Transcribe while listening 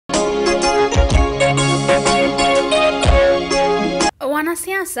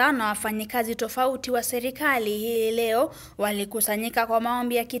Wanasiasa na wafanyikazi tofauti wa serikali hii leo walikusanyika kwa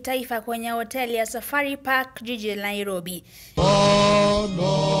maombi ya kitaifa kwenye hoteli ya Safari Park jijini Nairobi.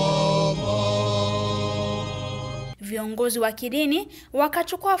 Viongozi wa kidini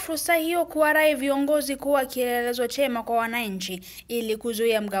wakachukua fursa hiyo kuwarai viongozi kuwa kielelezo chema kwa wananchi ili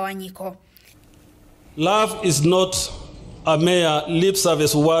kuzuia mgawanyiko. Love is not a mere lip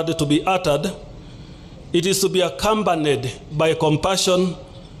service word to be uttered. It is to be accompanied by compassion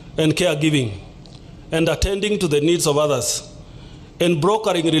and caregiving, and attending to the needs of others, and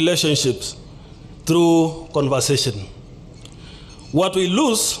brokering relationships through conversation. What we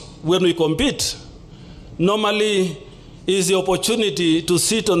lose when we compete normally is the opportunity to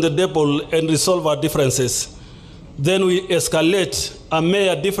sit on the table and resolve our differences. Then we escalate a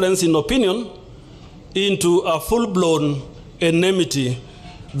mere difference in opinion into a full-blown enmity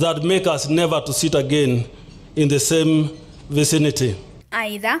that make us never to sit again in the same vicinity.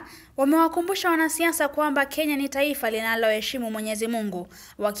 Aidha, wamewakumbusha wanasiasa kwamba Kenya ni taifa linaloheshimu Mwenyezi Mungu,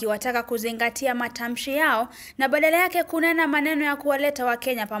 wakiwataka kuzingatia matamshi yao na badala yake kunena maneno ya kuwaleta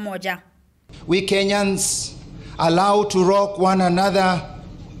Wakenya pamoja. We Kenyans allow to rock one another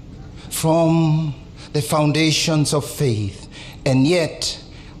from the foundations of faith, and yet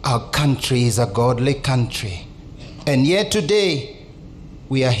our country is a godly country. And yet today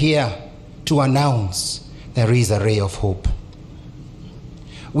we are here to announce there is a ray of hope.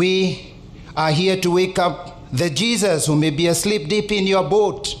 We are here to wake up the Jesus who may be asleep deep in your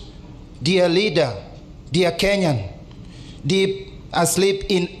boat, dear leader, dear Kenyan, deep asleep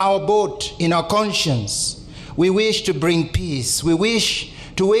in our boat, in our conscience. We wish to bring peace. We wish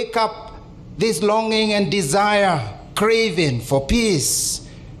to wake up this longing and desire, craving for peace,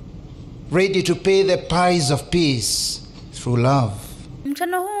 ready to pay the price of peace through love.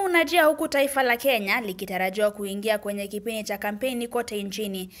 Mkutano huu unajia huku taifa la Kenya likitarajiwa kuingia kwenye kipindi cha kampeni kote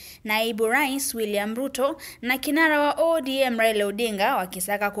nchini. Naibu Rais William Ruto na kinara wa ODM Raila Odinga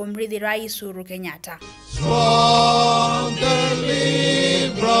wakisaka kumrithi Rais Uhuru Kenyatta. Strong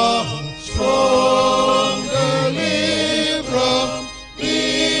deliverer,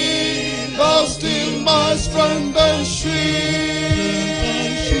 thou still my strength and shield.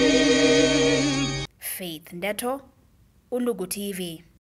 Faith Ndeto, Undugu TV.